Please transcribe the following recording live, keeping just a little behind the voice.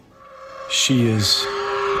She is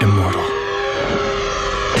immortal.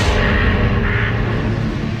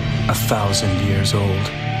 1,000 years old.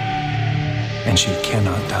 And she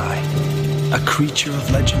cannot die. A creature of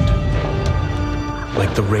legend.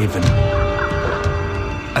 Like the raven.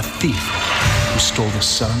 A thief who stole the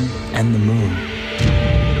sun and the moon.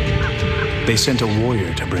 They sent a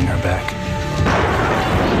warrior to bring her back.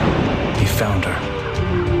 He found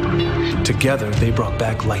her. Together, they brought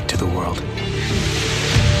back light to the world.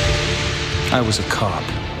 I was a cop.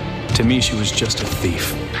 To me, she was just a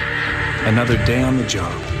thief. Another day on the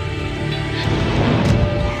job.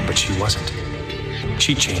 But she wasn't.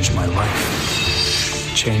 She changed my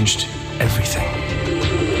life. Changed everything.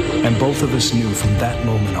 And both of us knew from that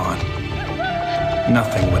moment on,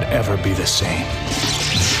 nothing would ever be the same.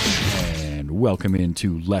 And welcome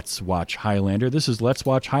into Let's Watch Highlander. This is Let's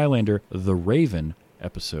Watch Highlander, The Raven,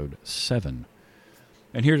 Episode 7.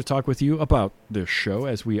 And here to talk with you about this show,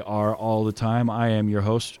 as we are all the time, I am your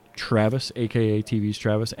host, Travis, a.k.a. TV's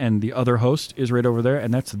Travis, and the other host is right over there,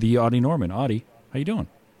 and that's the Audie Norman. Audie, how you doing?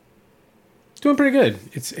 Doing pretty good.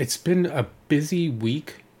 It's been a busy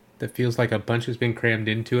week that feels like a bunch has been crammed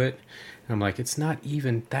into it. And I'm like, it's not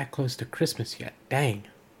even that close to Christmas yet. Dang.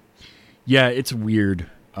 Yeah, it's weird.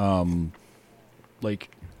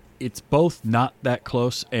 It's both not that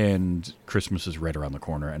close, and Christmas is right around the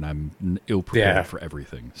corner, and I'm ill-prepared for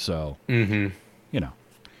everything. So, you know.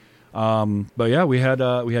 But yeah, we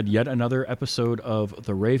had yet another episode of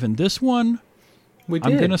The Raven. This one, We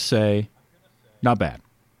did. I'm going to say, not bad.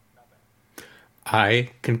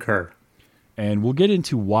 I concur. And we'll get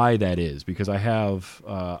into why that is, because I have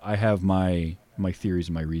my theories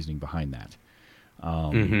and my reasoning behind that.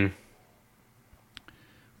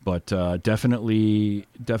 But definitely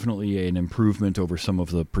an improvement over some of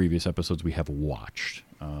the previous episodes we have watched.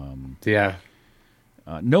 No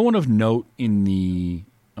one of note in the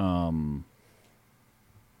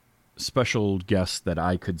special guests that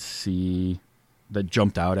I could see that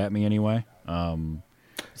jumped out at me anyway. It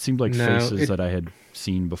seemed like faces that I had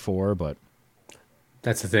seen before, but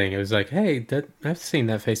that's the thing. It was like, hey, I've seen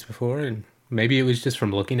that face before, and maybe it was just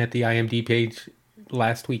from looking at the IMDb page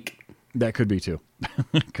last week. That could be too.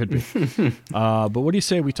 Could be. But what do you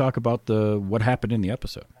say we talk about what happened in the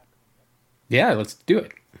episode? Yeah, let's do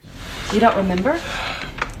it. You don't remember?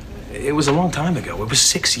 It was a long time ago. It was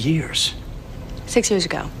 6 years. 6 years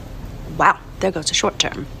ago. Wow, there goes a short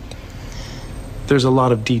term. There's a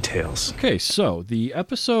lot of details. Okay, so the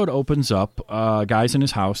episode opens up, guy's in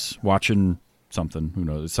his house watching something. Who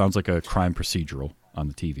knows? It sounds like a crime procedural on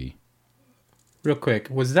the TV. Real quick,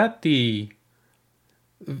 was that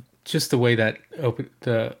just the way that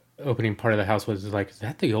the opening part of the house was like, is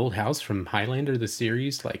that the old house from Highlander, the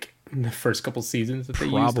series? Like in the first couple seasons that they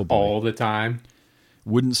used all the time?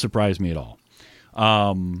 Wouldn't surprise me at all.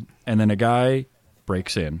 And then a guy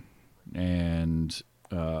breaks in and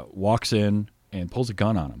walks in and pulls a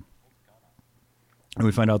gun on him. And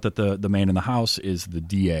we find out that the man in the house is the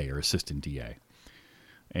DA or assistant DA.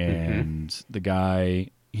 And the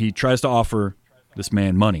guy, he tries to offer this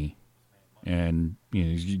man money, and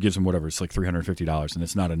he gives him whatever, it's like $350, and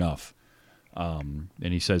it's not enough. And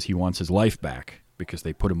he says he wants his life back because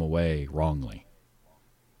they put him away wrongly.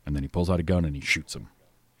 And then he pulls out a gun and he shoots him.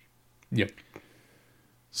 Yep.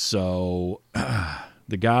 So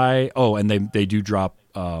the guy, and they do drop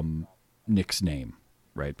Nick's name,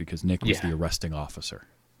 right? Because Nick was the arresting officer.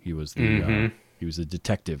 He was the he was the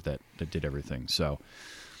detective that did everything. So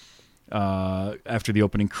after the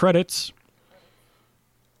opening credits,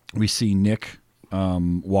 we see Nick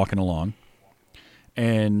walking along,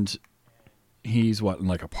 and he's in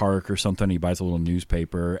like a park or something. He buys a little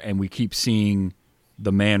newspaper, and we keep seeing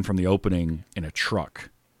the man from the opening in a truck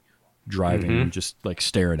driving, just like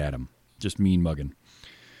staring at him, just mean mugging.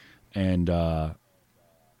 And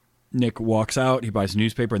Nick walks out, he buys a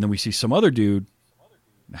newspaper, and then we see some other dude,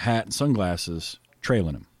 hat and sunglasses,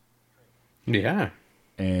 trailing him. Yeah.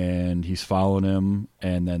 And he's following him,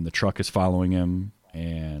 and then the truck is following him,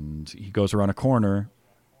 and he goes around a corner,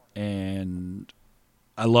 and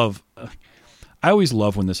I always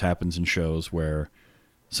love when this happens in shows where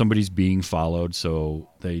somebody's being followed, so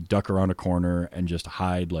they duck around a corner and just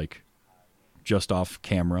hide, like, just off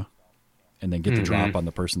camera, and then get the drop on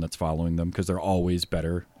the person that's following them, because they're always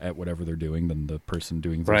better at whatever they're doing than the person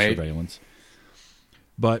doing the surveillance.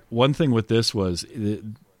 But one thing with this was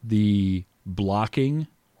the blocking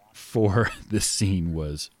for this scene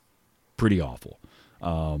was pretty awful,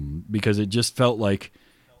 because it just felt like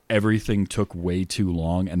everything took way too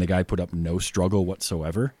long, and the guy put up no struggle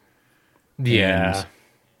whatsoever. Yeah. And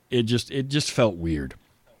it just felt weird.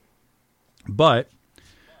 But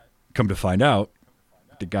come to find out,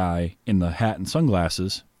 the guy in the hat and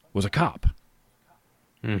sunglasses was a cop.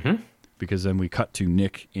 Mm-hmm. Because then we cut to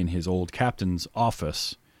Nick in his old captain's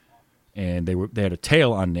office, and they had a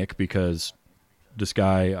tail on Nick because this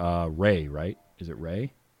guy Ray, right? Is it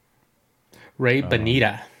Ray? Ray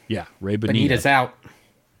Bonita. Yeah, Ray Bonita. Bonita's out.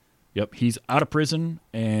 Yep, he's out of prison,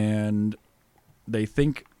 and they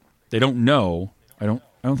don't know. I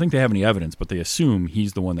don't think they have any evidence, but they assume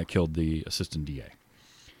he's the one that killed the assistant DA.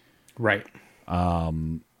 Right.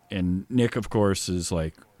 And Nick, of course, is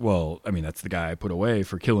like, well, I mean, that's the guy I put away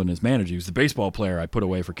for killing his manager. He was the baseball player I put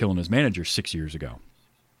away for killing his manager 6 years ago.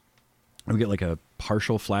 And we get like a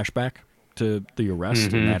partial flashback to the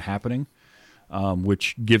arrest and that happening,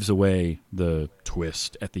 which gives away the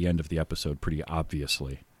twist at the end of the episode pretty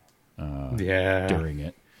obviously during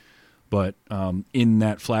it. But in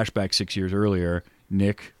that flashback 6 years earlier,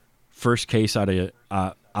 Nick, first case out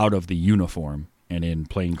of the uniform and in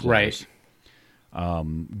plain clothes,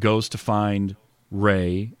 goes to find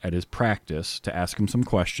Ray at his practice to ask him some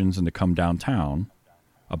questions and to come downtown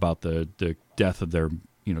about the death of their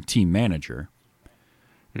team manager.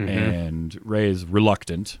 And Ray is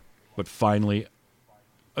reluctant, but finally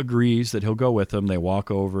agrees that he'll go with him. They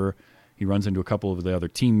walk over. He runs into a couple of the other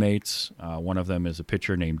teammates. One of them is a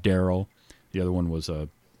pitcher named Daryl. The other one was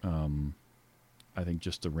I think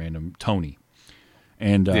just a random Tony.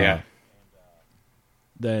 And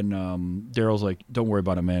then Daryl's like, don't worry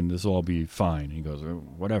about it, man. This will all be fine. And he goes,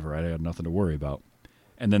 whatever. I had nothing to worry about.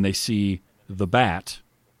 And then they see the bat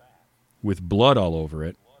with blood all over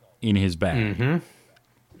it in his bag.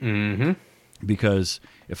 Because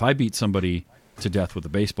if I beat somebody to death with a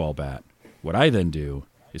baseball bat, what I then do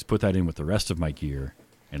is put that in with the rest of my gear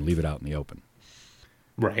and leave it out in the open.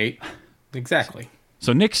 Right. Exactly.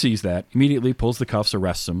 So Nick sees that, immediately pulls the cuffs,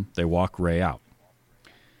 arrests him. They walk Ray out.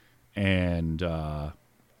 And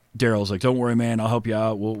Daryl's like, don't worry, man. I'll help you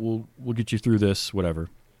out. We'll get you through this, whatever.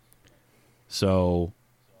 So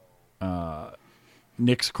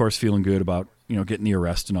Nick's, of course, feeling good about getting the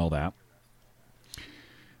arrest and all that.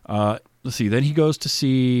 Let's see. Then he goes to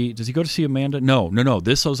see. Does he go to see Amanda? No.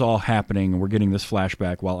 This was all happening, and we're getting this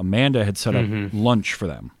flashback while Amanda had set up lunch for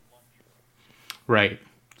them. Right.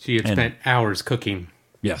 She had spent hours cooking.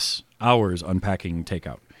 Yes, hours unpacking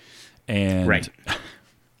takeout and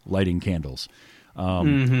lighting candles,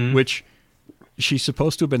 which she's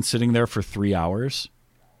supposed to have been sitting there for 3 hours.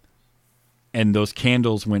 And those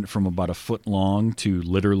candles went from about a foot long to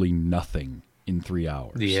literally nothing in 3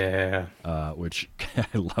 hours. Yeah. Which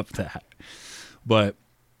I love that. But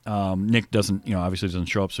Nick doesn't, obviously doesn't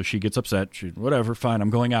show up, so she gets upset. She, whatever, fine, I'm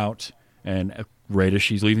going out. And right as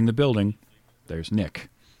she's leaving the building, there's Nick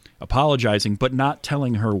apologizing, but not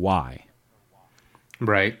telling her why.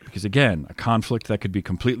 Right. Because, again, a conflict that could be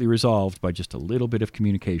completely resolved by just a little bit of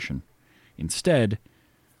communication. Instead,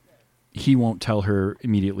 he won't tell her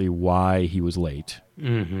immediately why he was late.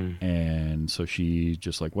 And so she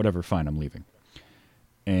just like, whatever, fine, I'm leaving.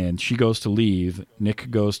 And she goes to leave.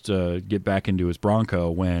 Nick goes to get back into his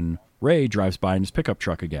Bronco when Ray drives by in his pickup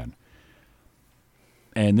truck again.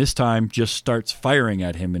 And this time just starts firing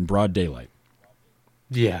at him in broad daylight.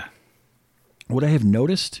 Yeah. What I have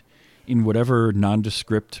noticed in whatever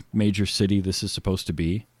nondescript major city this is supposed to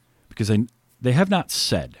be, because they have not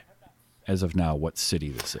said as of now what city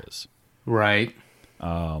this is. Right.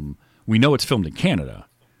 We know it's filmed in Canada,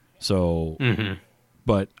 so,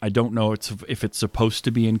 but I don't know if it's supposed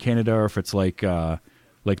to be in Canada or if it's like the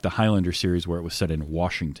Highlander series where it was set in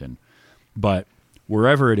Washington. But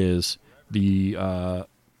wherever it is, the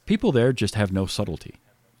people there just have no subtlety.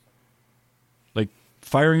 Like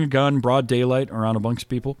firing a gun, broad daylight around a bunch of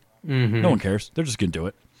people, no one cares. They're just going to do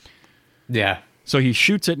it. Yeah. So he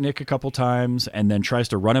shoots at Nick a couple times and then tries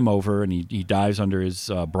to run him over, and he dives under his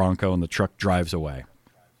Bronco, and the truck drives away.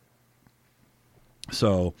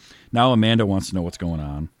 So now Amanda wants to know what's going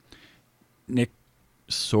on. Nick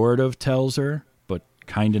sort of tells her, but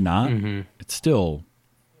kind of not. It's still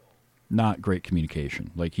not great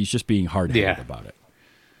communication. Like, he's just being hard-headed about it.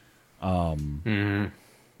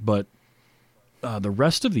 But the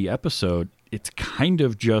rest of the episode, it's kind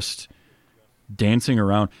of just dancing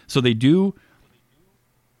around. So they do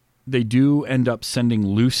end up sending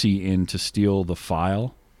Lucy in to steal the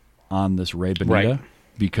file on this Ray Bonita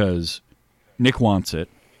because Nick wants it.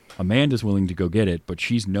 Amanda's willing to go get it, but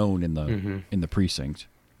she's known in the precinct.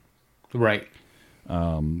 Right.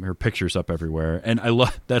 Her picture's up everywhere, and I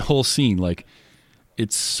love that whole scene. Like,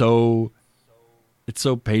 it's so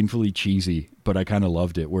painfully cheesy, but I kind of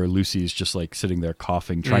loved it. Where Lucy's just like sitting there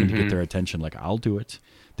coughing, trying to get their attention. Like, I'll do it.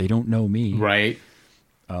 They don't know me, right?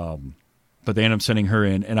 But they end up sending her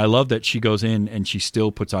in, and I love that she goes in and she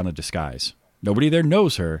still puts on a disguise. Nobody there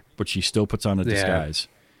knows her, but she still puts on a Yeah. disguise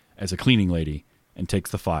as a cleaning lady and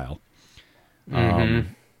takes the file.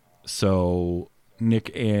 So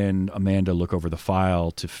Nick and Amanda look over the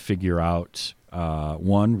file to figure out,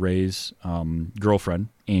 one, Ray's girlfriend,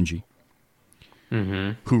 Angie,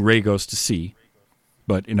 who Ray goes to see,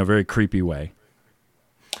 but in a very creepy way.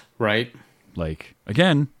 Right. Like,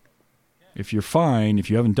 again, if you're fine, if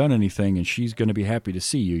you haven't done anything and she's going to be happy to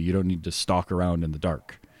see you, you don't need to stalk around in the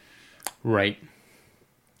dark. Right.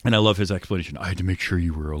 And I love his explanation. I had to make sure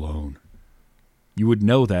you were alone. You would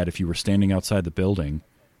know that if you were standing outside the building.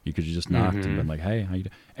 You could have just knocked and been like, hey, how you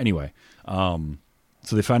doing? Anyway, so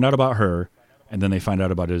they find out about her, and then they find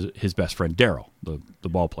out about his best friend, Daryl, the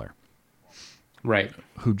ball player, Right.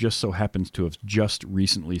 who just so happens to have just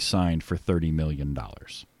recently signed for $30 million.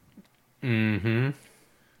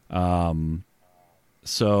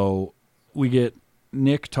 So we get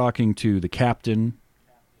Nick talking to the captain,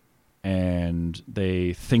 and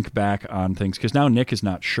they think back on things, because now Nick is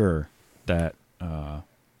not sure that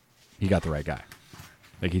he got the right guy.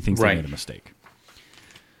 Like, he thinks Right. he made a mistake.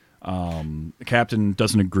 The captain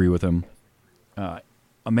doesn't agree with him.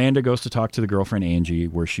 Amanda goes to talk to the girlfriend, Angie,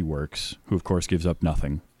 where she works, who, of course, gives up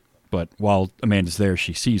nothing. But while Amanda's there,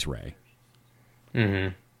 she sees Ray.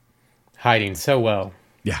 Hiding so well.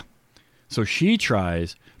 Yeah. So she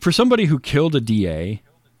tries, for somebody who killed a DA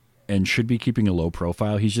and should be keeping a low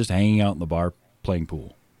profile, he's just hanging out in the bar playing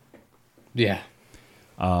pool. Yeah.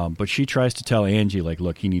 But she tries to tell Angie, like,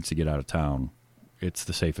 look, he needs to get out of town. It's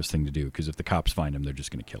the safest thing to do, because if the cops find him, they're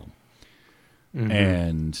just going to kill him.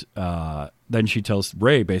 And then she tells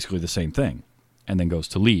Ray basically the same thing, and then goes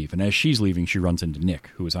to leave. And as she's leaving, she runs into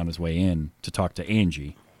Nick, who is on his way in to talk to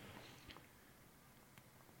Angie.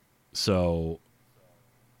 So,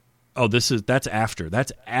 that's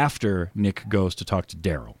after Nick goes to talk to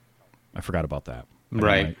Daryl. I forgot about that.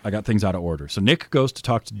 Right. I got things out of order. So Nick goes to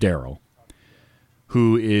talk to Daryl,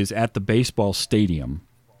 who is at the baseball stadium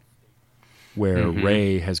where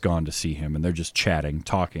Ray has gone to see him, and they're just chatting,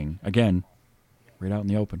 talking, again, right out in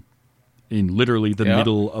the open, in literally the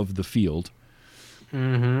middle of the field.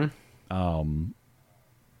 And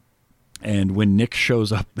when Nick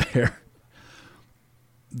shows up there,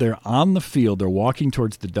 they're on the field, they're walking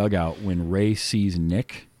towards the dugout when Ray sees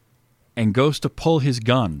Nick and goes to pull his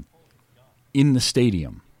gun in the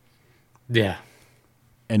stadium. Yeah.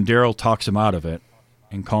 And Daryl talks him out of it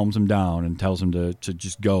and calms him down and tells him to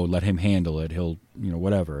just go, let him handle it. He'll,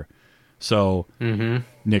 whatever. So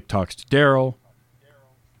Nick talks to Daryl,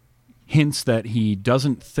 hints that he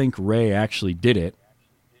doesn't think Ray actually did it.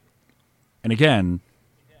 And again,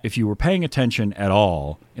 if you were paying attention at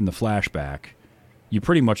all in the flashback, you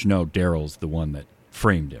pretty much know Daryl's the one that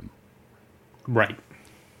framed him. Right.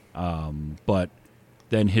 But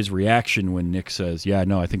then his reaction when Nick says, yeah,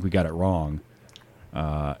 no, I think we got it wrong.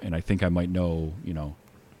 And I think I might know,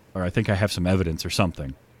 or I think I have some evidence or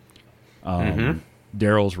something.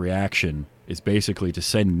 Daryl's reaction is basically to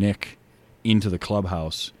send Nick into the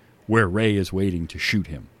clubhouse where Ray is waiting to shoot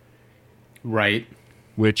him. Right.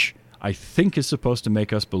 Which I think is supposed to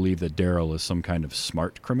make us believe that Daryl is some kind of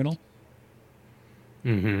smart criminal.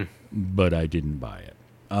 But I didn't buy it.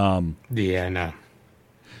 Yeah, no.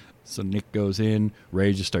 So Nick goes in,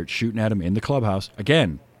 Ray just starts shooting at him in the clubhouse.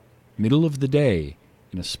 Again, middle of the day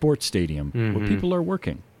in a sports stadium where people are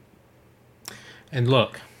working. And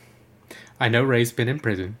look, I know Ray's been in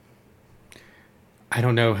prison. I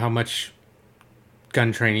don't know how much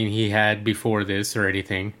gun training he had before this or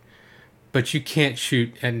anything, but you can't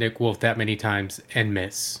shoot at Nick Wolf that many times and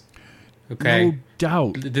miss. Okay? No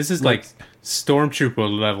doubt. This is like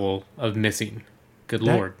stormtrooper level of missing. Good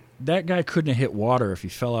Lord. That guy couldn't have hit water if he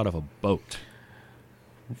fell out of a boat.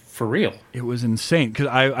 For real. It was insane. Because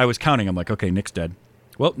I was counting. I'm like, okay, Nick's dead.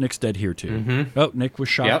 Well, Nick's dead here too. Oh, Nick was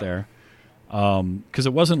shot there. Because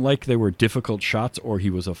it wasn't like they were difficult shots or he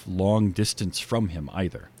was a long distance from him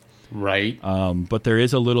either. Right. But there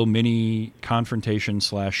is a little mini confrontation /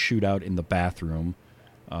 shootout in the bathroom,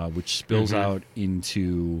 which spills out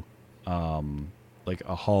into like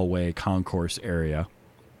a hallway concourse area.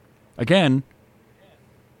 Again,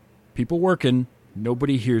 people working.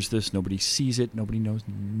 Nobody hears this. Nobody sees it. Nobody knows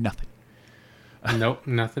nothing. Nope,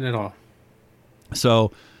 nothing at all.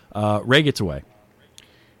 So Ray gets away.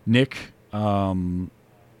 Nick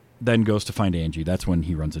then goes to find Angie. That's when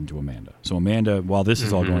he runs into Amanda. So Amanda, while this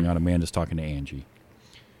is all going on, Amanda's talking to Angie.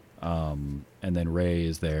 And then Ray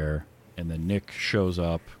is there. And then Nick shows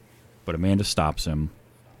up, but Amanda stops him.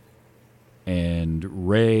 And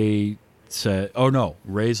Ray said, oh no,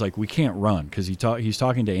 Ray's like, we can't run. Because he's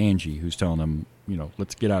talking to Angie, who's telling him,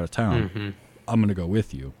 let's get out of town. I'm going to go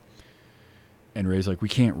with you. And Ray's like, we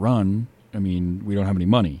can't run. I mean, we don't have any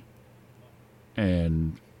money.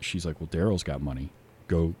 And she's like, well, Daryl's got money.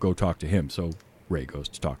 Go talk to him. So Ray goes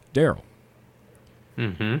to talk to Daryl.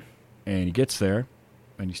 Mm-hmm. And he gets there,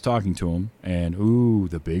 and he's talking to him, and ooh,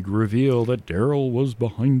 the big reveal that Daryl was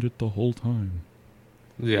behind it the whole time.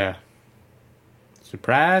 Yeah.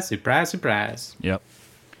 Surprise, surprise, surprise. Yep.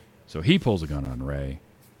 So he pulls a gun on Ray.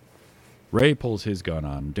 Ray pulls his gun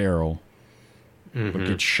on Daryl, but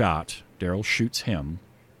gets shot. Daryl shoots him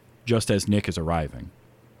just as Nick is arriving.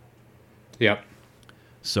 Yep.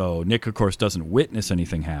 So Nick, of course, doesn't witness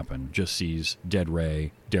anything happen, just sees dead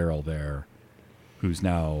Ray, Daryl there, who's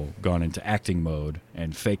now gone into acting mode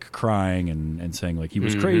and fake crying and saying, like, he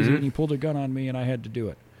was crazy and he pulled a gun on me and I had to do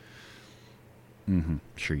it.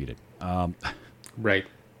 Sure you did. Right.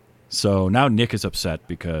 So now Nick is upset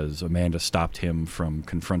because Amanda stopped him from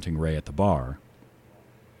confronting Ray at the bar,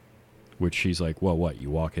 which she's like, well, what, you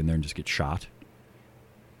walk in there and just get shot?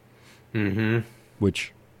 Mm-hmm.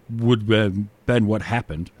 Which would have been what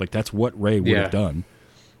happened. Like, that's what Ray would have done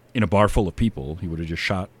in a bar full of people. He would have just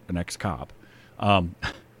shot an ex-cop.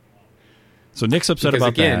 So Nick's upset because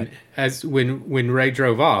about again, that. As when Ray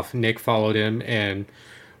drove off, Nick followed him and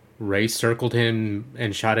Ray circled him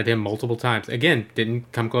and shot at him multiple times. Again,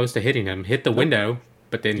 didn't come close to hitting him. Hit the window,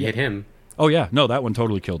 but didn't hit him. Oh, yeah. No, that one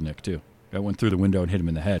totally killed Nick, too. That went through the window and hit him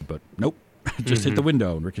in the head, but nope. Just hit the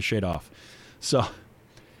window and ricocheted off. So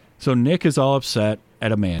Nick is all upset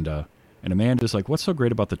at Amanda, and Amanda's like, what's so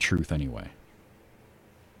great about the truth anyway?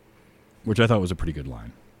 Which I thought was a pretty good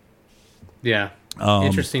line. Yeah.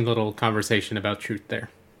 Interesting little conversation about truth there.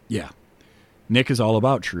 Yeah. Nick is all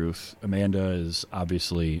about truth. Amanda is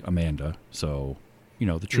obviously Amanda, so,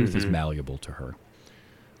 the truth is malleable to her.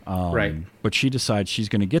 Right. But she decides she's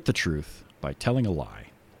going to get the truth by telling a lie.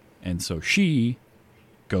 And so she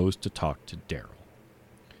goes to talk to Daryl.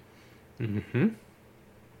 Mm-hmm.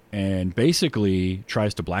 And basically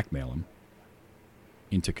tries to blackmail him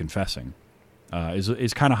into confessing.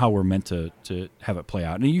 Is kind of how we're meant to have it play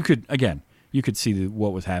out. And you could see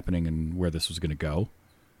what was happening and where this was going to go.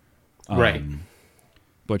 Right.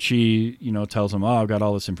 But she, tells him, I've got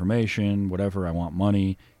all this information, whatever, I want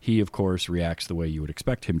money. He, of course, reacts the way you would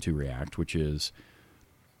expect him to react, which is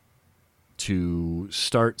to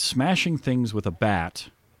start smashing things with a bat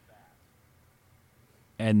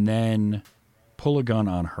and then pull a gun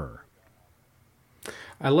on her.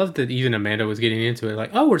 I love that even Amanda was getting into it.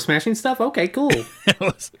 Like, oh, we're smashing stuff? Okay, cool.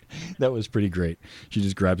 That was pretty great. She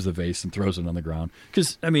just grabs the vase and throws it on the ground.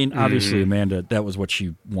 Because, obviously, Amanda, that was what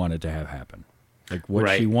she wanted to have happen. Like, what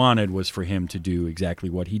she wanted was for him to do exactly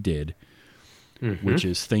what he did, which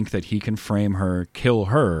is think that he can frame her, kill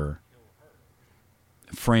her,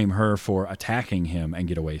 frame her for attacking him, and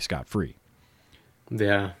get away scot-free.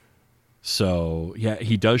 Yeah. So, yeah,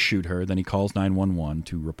 he does shoot her. Then he calls 911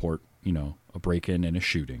 to report, a break-in and a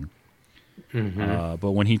shooting.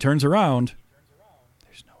 But when he turns around,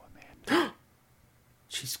 there's no Amanda.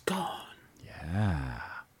 She's gone. Yeah.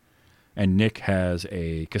 And Nick has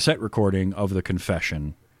a cassette recording of the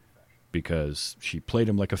confession because she played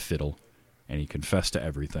him like a fiddle, and he confessed to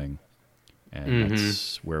everything. And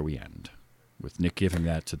that's where we end, with Nick giving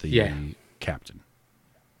that to the captain.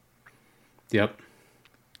 Yep.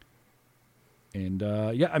 And,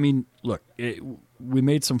 look, we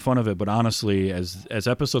made some fun of it, but honestly, as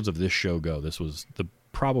episodes of this show go, this was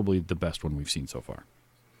probably the best one we've seen so far.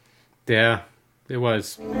 Yeah, it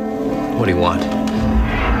was. What do you want?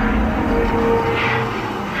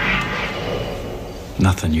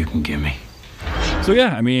 Nothing you can give me. So,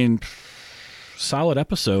 yeah, solid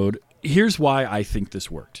episode. Here's why I think this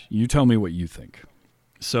worked. You tell me what you think.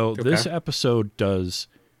 So, this episode does...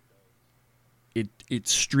 It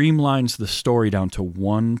streamlines the story down to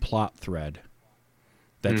one plot thread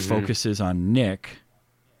that focuses on Nick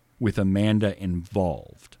with Amanda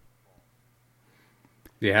involved.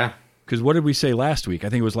 Yeah. Because what did we say last week? I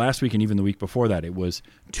think it was last week and even the week before that. It was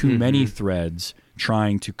too many threads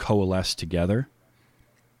trying to coalesce together.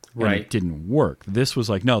 Right. And it didn't work. This was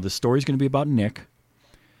like, no, the story's going to be about Nick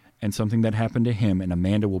and something that happened to him, and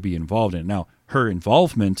Amanda will be involved in it. Now, her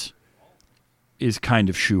involvement is kind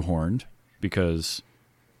of shoehorned, because,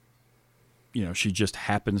 she just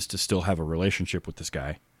happens to still have a relationship with this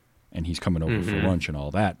guy, and he's coming over for lunch and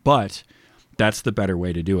all that. But that's the better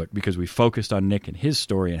way to do it, because we focused on Nick and his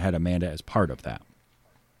story and had Amanda as part of that.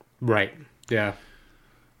 Right. Yeah.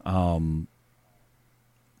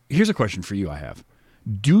 Here's a question for you I have.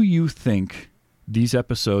 Do you think these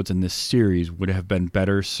episodes in this series would have been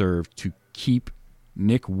better served to keep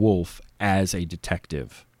Nick Wolf as a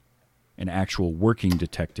detective, an actual working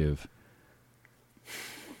detective,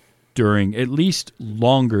 during at least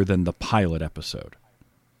longer than the pilot episode?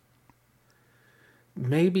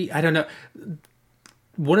 maybe, I don't know.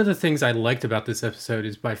 One of the things I liked about this episode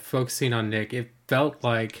is by focusing on Nick,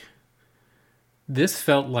 this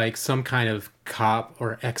felt like some kind of cop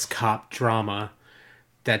or ex-cop drama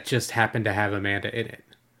that just happened to have Amanda in it.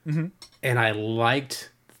 Mm-hmm. And I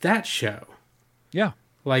liked that show. Yeah.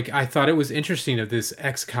 Like, I thought it was interesting of this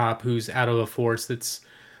ex-cop who's out of a force that's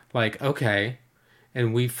like, okay.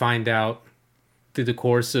 And we find out through the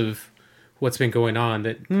course of what's been going on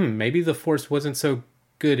that, maybe the force wasn't so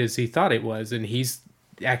good as he thought it was. And he's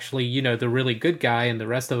actually, the really good guy and the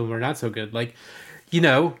rest of them are not so good. Like,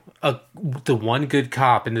 the one good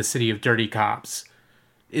cop in the city of dirty cops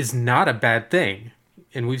is not a bad thing.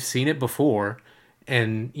 And we've seen it before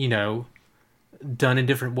and, done in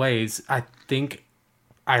different ways. I think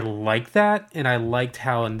I like that. And I liked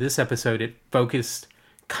how in this episode it focused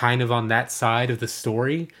kind of on that side of the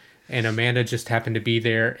story. And Amanda just happened to be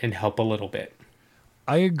there and help a little bit.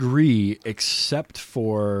 I agree, except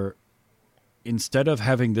for instead of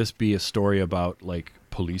having this be a story about like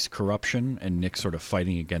police corruption and Nick sort of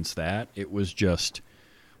fighting against that, it was just,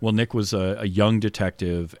 well, Nick was a young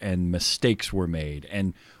detective and mistakes were made.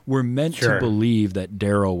 And we're meant to believe that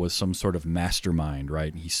Daryl was some sort of mastermind,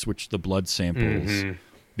 right? He switched the blood samples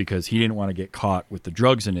because he didn't want to get caught with the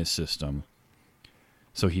drugs in his system.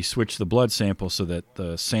 So he switched the blood sample so that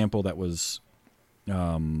the sample that was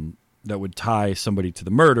that would tie somebody to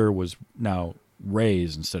the murder was now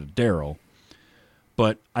Ray's instead of Daryl.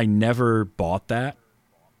 But I never bought that.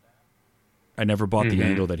 I never bought the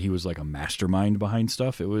angle that he was like a mastermind behind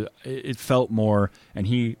stuff. It felt more, and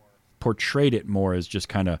he portrayed it more as just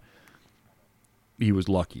kind of he was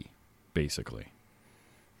lucky, basically.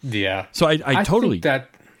 Yeah. So I totally think that.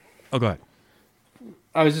 Oh, go ahead.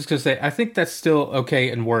 I was just gonna say I think that's still okay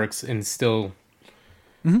and works and still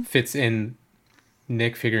fits in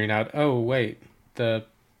Nick figuring out. Oh wait, the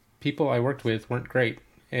people I worked with weren't great,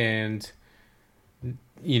 and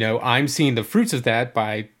I'm seeing the fruits of that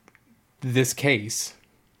by this case,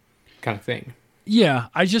 kind of thing. Yeah,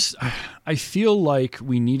 I feel like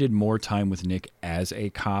we needed more time with Nick as a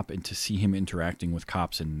cop and to see him interacting with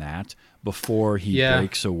cops in that before he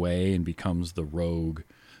breaks away and becomes the rogue.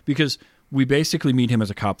 Because we basically meet him as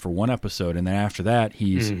a cop for one episode, and then after that,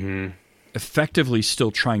 he's effectively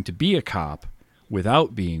still trying to be a cop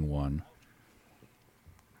without being one.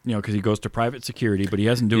 Because he goes to private security, but he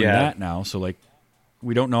isn't doing that now, so like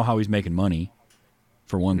we don't know how he's making money,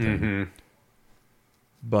 for one thing.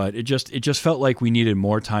 But it just felt like we needed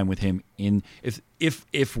more time with him in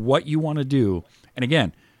if what you want to do, and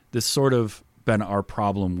again, this sort of been our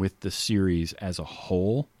problem with the series as a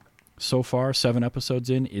whole so far, 7 episodes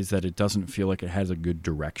in, is that it doesn't feel like it has a good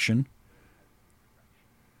direction.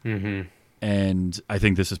 And I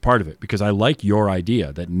think this is part of it, because I like your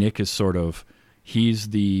idea that Nick is sort of, he's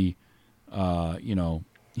the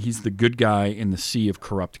he's the good guy in the sea of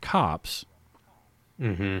corrupt cops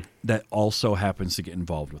that also happens to get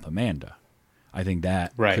involved with Amanda. I think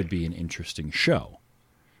that could be an interesting show.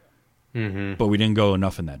 But we didn't go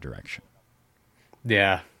enough in that direction.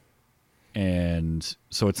 Yeah. And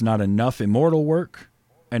so it's not enough immortal work,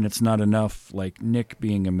 and it's not enough like Nick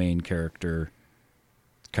being a main character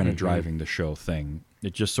kind of driving the show thing.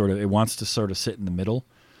 It just it wants to sort of sit in the middle.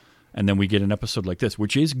 And then we get an episode like this,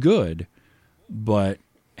 which is good, but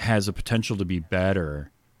has a potential to be better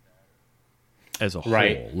as a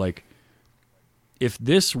whole. Like, if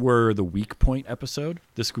this were the weak point episode,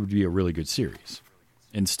 this would be a really good series.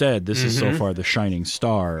 Instead, this is so far the shining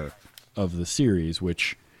star of the series,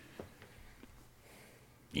 which,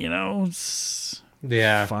 it's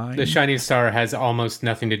fine. The shining star has almost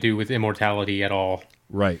nothing to do with immortality at all.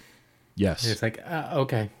 Right. Yes. It's like,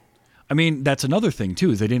 okay. I mean, that's another thing,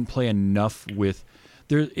 too, is they didn't play enough with...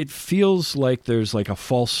 It feels like there's like a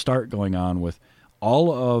false start going on with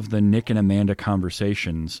all of the Nick and Amanda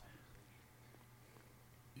conversations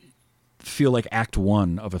feel like act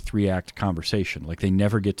 1 of a 3-act conversation. Like, they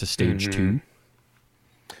never get to stage 2.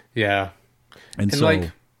 Yeah. And so...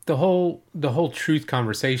 like, the whole truth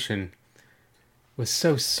conversation was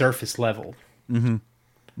so surface level. It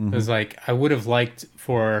was like, I would have liked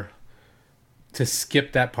to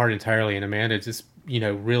skip that part entirely, and Amanda just,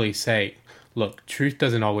 really say, look, truth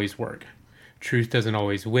doesn't always work. Truth doesn't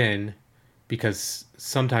always win, because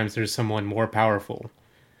sometimes there's someone more powerful,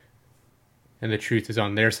 and the truth is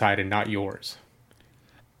on their side and not yours.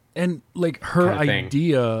 And like her kind of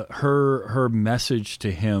idea, her message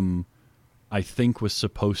to him, I think was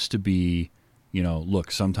supposed to be,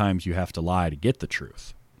 look, sometimes you have to lie to get the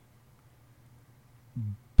truth.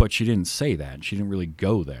 But she didn't say that. She didn't really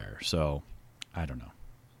go there. So, I don't know.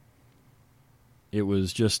 It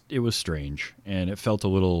was strange, and it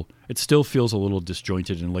still feels a little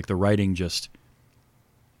disjointed, and like the writing just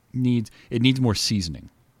needs more seasoning,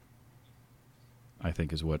 I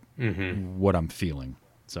think is what I'm feeling.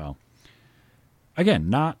 So again,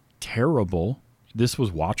 not terrible. This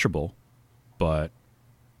was watchable, but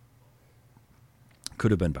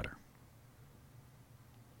could have been better.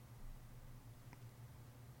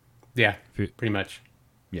 Yeah, pretty much.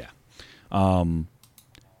 Yeah.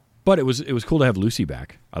 But it was cool to have Lucy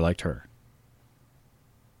back. I liked her.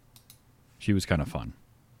 She was kind of fun.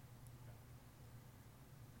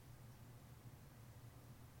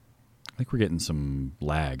 I think we're getting some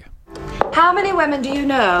lag. How many women do you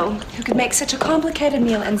know who could make such a complicated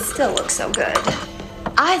meal and still look so good?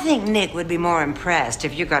 I think Nick would be more impressed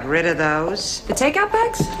if you got rid of those. The takeout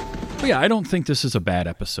bags? But yeah, I don't think this is a bad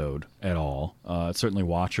episode at all. It's certainly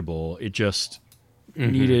watchable. It just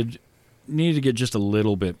needed to get just a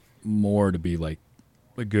little bit more to be like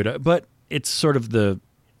a good. But it's sort of the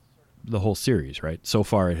whole series, right? So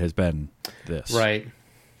far, it has been this, right?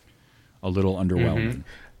 A little underwhelming.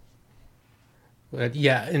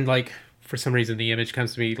 Yeah, and like for some reason, the image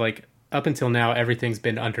comes to me like up until now, everything's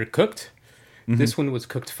been undercooked. This one was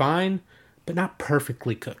cooked fine, but not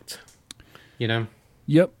perfectly cooked. You know.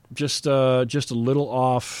 Yep, just a little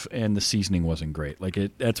off, and the seasoning wasn't great. Like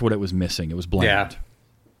that's what it was missing. It was bland. Yeah.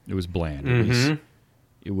 It was bland.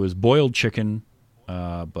 It was boiled chicken,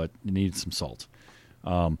 but it needed some salt.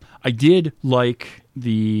 I did like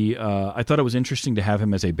the. I thought it was interesting to have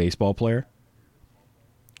him as a baseball player.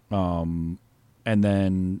 And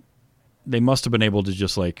then they must have been able to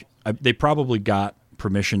just like they probably got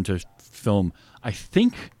permission to film. I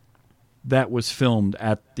think that was filmed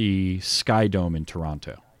at the Sky Dome in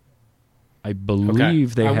Toronto. I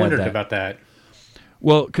believe they had that. I wondered about that.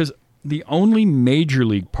 Well, because the only major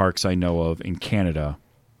league parks I know of in Canada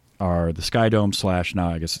are the Sky Dome / now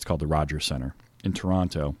I guess it's called the Rogers Centre in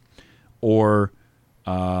Toronto, or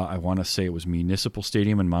I want to say it was Municipal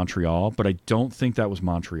Stadium in Montreal, but I don't think that was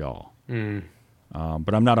Montreal.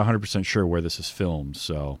 But I'm not 100% sure where this is filmed,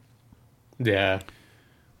 so yeah.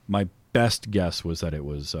 My best guess was that it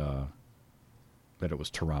was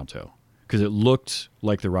Toronto because it looked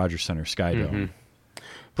like the Rogers Centre Sky Dome.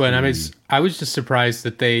 But I was just surprised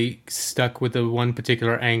that they stuck with the one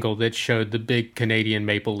particular angle that showed the big Canadian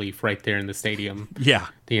maple leaf right there in the stadium. Yeah,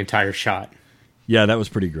 the entire shot. Yeah, that was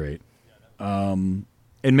pretty great. And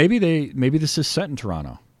maybe this is set in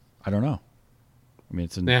Toronto. I don't know. I mean,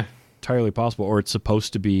 it's entirely possible, or it's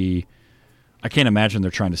supposed to be. I can't imagine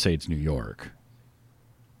they're trying to say it's New York.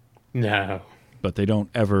 No, but they don't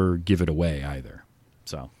ever give it away either.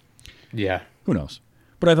 So, yeah, who knows?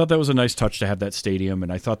 But I thought that was a nice touch to have that stadium,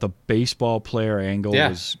 and I thought the baseball player angle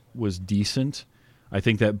was decent. I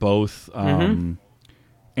think that both Andrew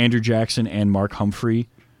Jackson and Mark Humphrey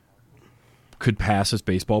could pass as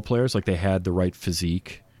baseball players. Like they had the right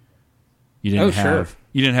physique. You didn't have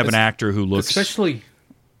an actor who looks especially. I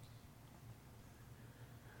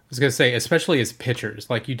was going to say, especially as pitchers,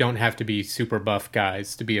 like you don't have to be super buff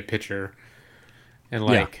guys to be a pitcher. And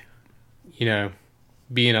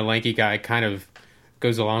being a lanky guy kind of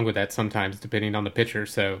goes along with that sometimes depending on the pitcher.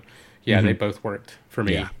 So they both worked for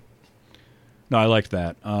me. Yeah. No, I liked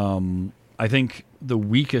that. I think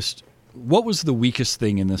what was the weakest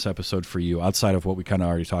thing in this episode for you outside of what we kind of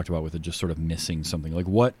already talked about with it just sort of missing something? Like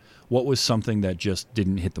what was something that just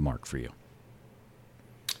didn't hit the mark for you?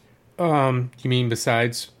 You mean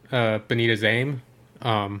besides Benita's aim?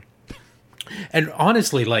 And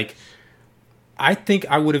honestly, like, I think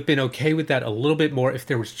I would have been okay with that a little bit more if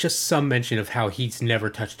there was just some mention of how he's never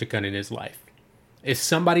touched a gun in his life. If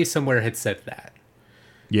somebody somewhere had said that,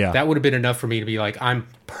 that would have been enough for me to be like, I'm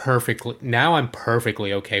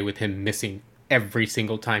perfectly okay with him missing every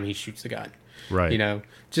single time he shoots a gun. Right.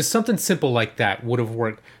 Just something simple like that would have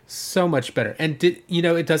worked so much better. And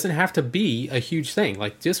it doesn't have to be a huge thing.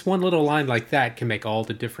 Like just one little line like that can make all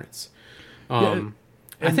the difference. I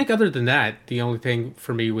think other than that, the only thing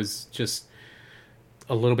for me was just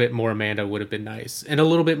a little bit more Amanda would have been nice, and a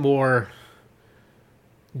little bit more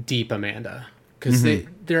deep Amanda, because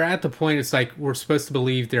they're at the point. It's like we're supposed to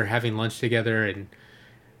believe they're having lunch together and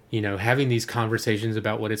having these conversations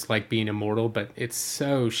about what it's like being immortal, but it's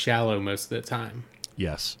so shallow most of the time.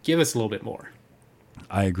 Yes, give us a little bit more.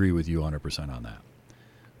 I agree with you 100% on that.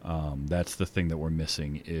 That's the thing that we're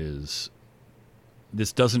missing is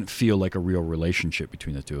this doesn't feel like a real relationship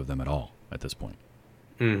between the two of them at all at this point.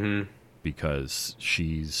 Because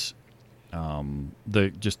she's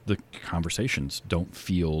the conversations don't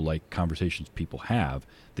feel like conversations people have.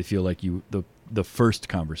 They feel like the first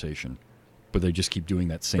conversation but they just keep doing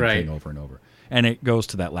that same Right. thing over and over. And it goes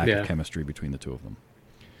to that lack Yeah. of chemistry between the two of them.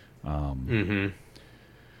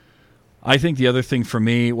 I think the other thing for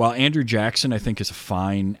me, while Andrew Jackson, I think, is a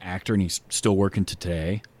fine actor and he's still working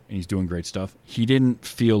today and he's doing great stuff, he didn't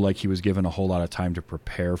feel like he was given a whole lot of time to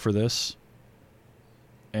prepare for this.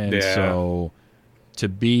 And Yeah. so to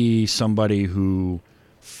be somebody who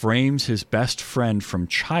frames his best friend from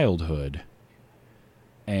childhood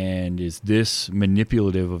and is this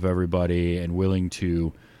manipulative of everybody and willing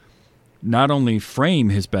to not only frame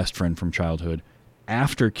his best friend from childhood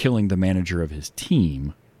after killing the manager of his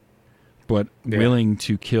team, but Yeah. willing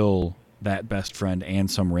to kill that best friend and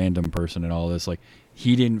some random person and all this, like,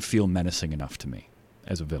 he didn't feel menacing enough to me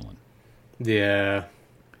as a villain. Yeah.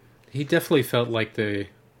 He definitely felt like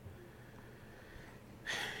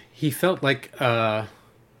he felt like, the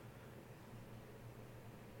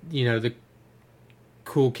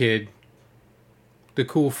cool kid, the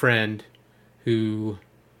cool friend who,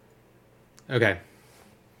 okay.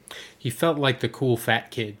 He felt like the cool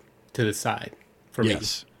fat kid to the side for me.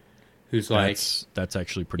 Who's like, that's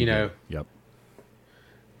actually pretty you know, good. Yep.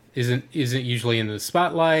 isn't usually in the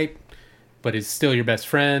spotlight, but is still your best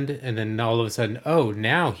friend, and then all of a sudden, oh,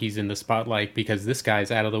 now he's in the spotlight because this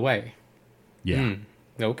guy's out of the way. Yeah.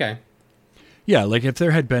 Okay. Yeah, like if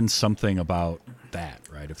there had been something about that,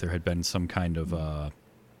 right? If there had been some kind of,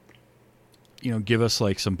 give us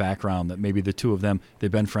like some background that maybe the two of them,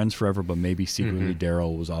 they've been friends forever, but maybe secretly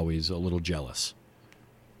Daryl was always a little jealous.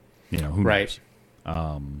 Who Right.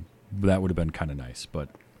 knows? That would have been kind of nice, but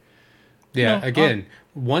Yeah, No, again,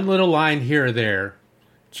 one little line here or there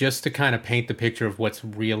just to kind of paint the picture of what's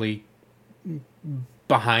really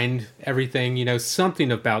behind everything. Something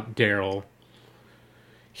about Daryl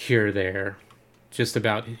here or there. Just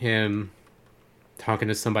about him talking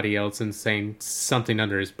to somebody else and saying something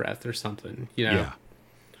under his breath or something. yeah.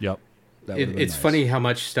 Yep. That would have been It's nice. funny how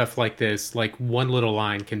much stuff like this, like one little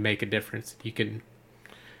line can make a difference. You can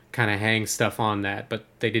kind of hang stuff on that, but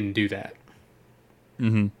they didn't do that.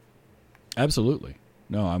 Absolutely.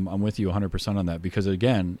 No, I'm with you 100% on that because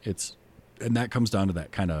again, and that comes down to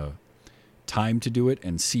that kind of time to do it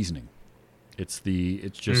and seasoning. It's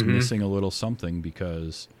just missing a little something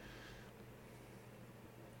because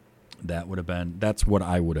that's what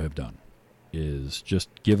I would have done is just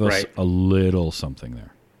give us Right. a little something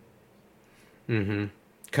there.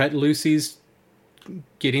 Cut Lucy's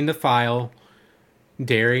getting the file,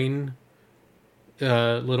 daring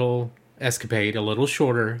little escapade a little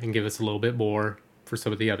shorter and give us a little bit more for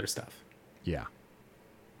some of the other stuff. Yeah.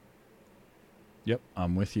 Yep,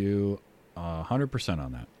 I'm with you 100%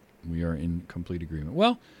 on that. We are in complete agreement.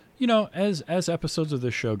 Well, as episodes of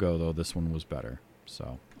this show go, though, this one was better.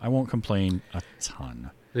 So I won't complain a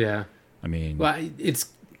ton. Yeah. I mean, Well,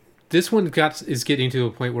 this one is getting to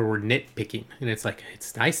a point where we're nitpicking, and it's like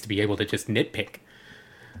it's nice to be able to just nitpick.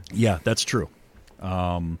 yeah, that's true.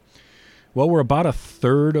 Well, we're about a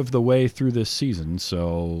third of the way through this season,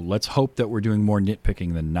 so let's hope that we're doing more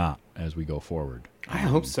nitpicking than not as we go forward. I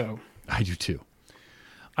hope so. I do too.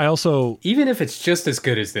 I also, Even if it's just as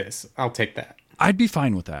good as this, I'll take that. I'd be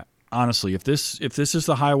fine with that. Honestly, if this is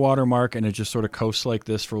the high water mark and it just sort of coasts like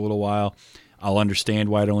this for a little while, I'll understand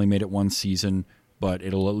why it only made it one season, but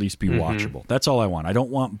it'll at least be watchable. That's all I want. I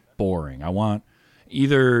don't want boring. I want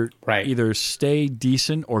either stay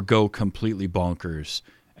decent or go completely bonkers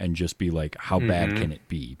and just be like, how bad can it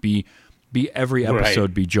be? Be every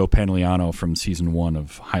episode be Joe Pantoliano from season 1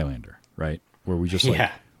 of Highlander, right? Where we just like,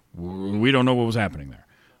 we don't know what was happening there.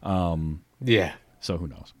 Yeah. So who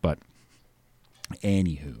knows? But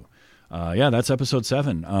anywho, that's episode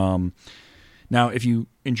 7. Now, if you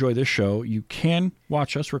enjoy this show, you can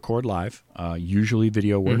watch us record live. Usually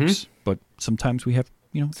video works, but sometimes we have,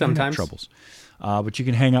 internet troubles. But you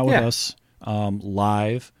can hang out with us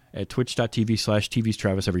live at twitch.tv/TV's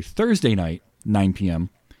Travis every Thursday night, 9 p.m.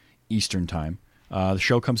 Eastern time. The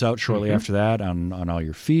show comes out shortly after that on all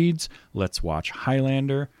your feeds. Let's Watch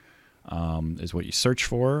Highlander is what you search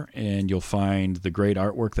for, and you'll find the great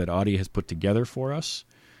artwork that Audie has put together for us.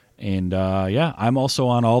 And I'm also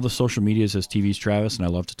on all the social medias as TV's Travis, and I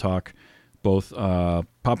love to talk both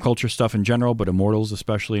pop culture stuff in general, but Immortals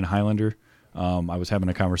especially, and Highlander. I was having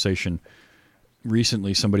a conversation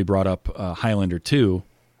recently. Somebody brought up Highlander 2.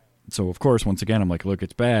 So, of course, once again, I'm like, look,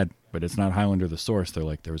 it's bad, but it's not Highlander the source. They're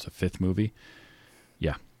like, there was a 5th movie.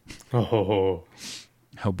 Yeah. Oh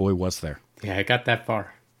boy, was there. yeah, I got that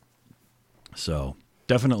far. So,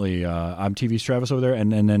 definitely, I'm TV's Travis over there.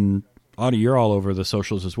 And then, Audie, you're all over the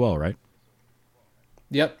socials as well, right?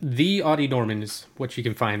 Yep, the Audie Norman is what you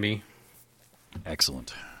can find me.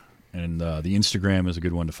 Excellent. And the Instagram is a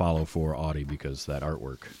good one to follow for Audie because that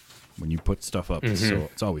artwork, when you put stuff up,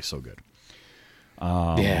 it's always so good.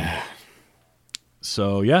 Yeah.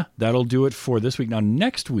 So, yeah, that'll do it for this week. Now,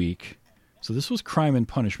 next week, so this was Crime and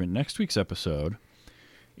Punishment. Next week's episode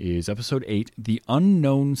is episode 8, The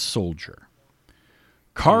Unknown Soldier.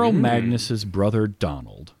 Carl Magnus's brother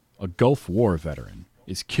Donald, a Gulf War veteran,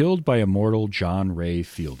 is killed by immortal John Ray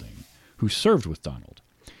Fielding, who served with Donald,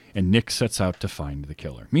 and Nick sets out to find the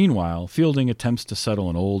killer. Meanwhile, Fielding attempts to settle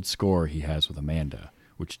an old score he has with Amanda,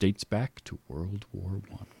 which dates back to World War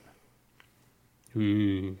I.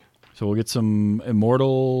 Ooh. So we'll get some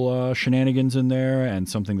immortal shenanigans in there and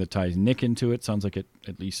something that ties Nick into it. Sounds like it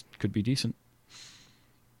at least could be decent.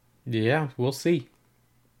 Yeah, we'll see.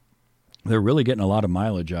 They're really getting a lot of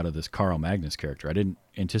mileage out of this Carl Magnus character. I didn't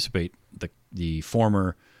anticipate the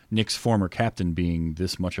former Nick's former captain being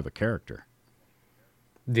this much of a character.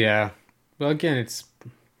 Yeah. Well, again,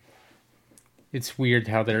 it's weird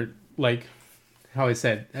how they're, like, how I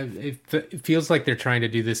said, it feels like they're trying to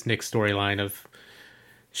do this Nick storyline of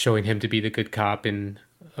showing him to be the good cop in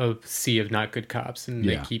a sea of not good cops, and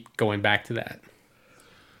they keep going back to that.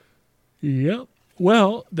 Yep.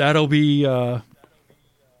 Well, that'll be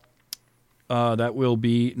that will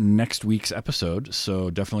be next week's episode, so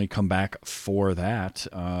definitely come back for that.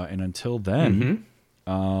 And until then,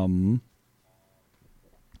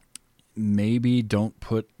 maybe don't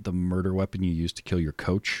put the murder weapon you used to kill your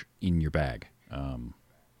coach in your bag,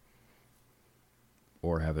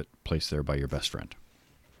 or have it placed there by your best friend.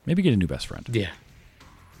 Maybe get a new best friend. Yeah.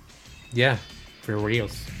 Yeah, for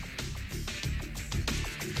reals.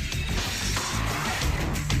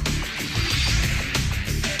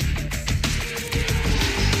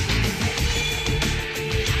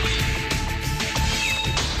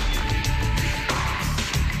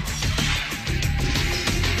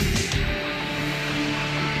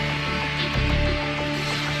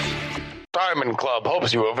 Diamond Club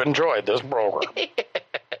hopes you have enjoyed this program.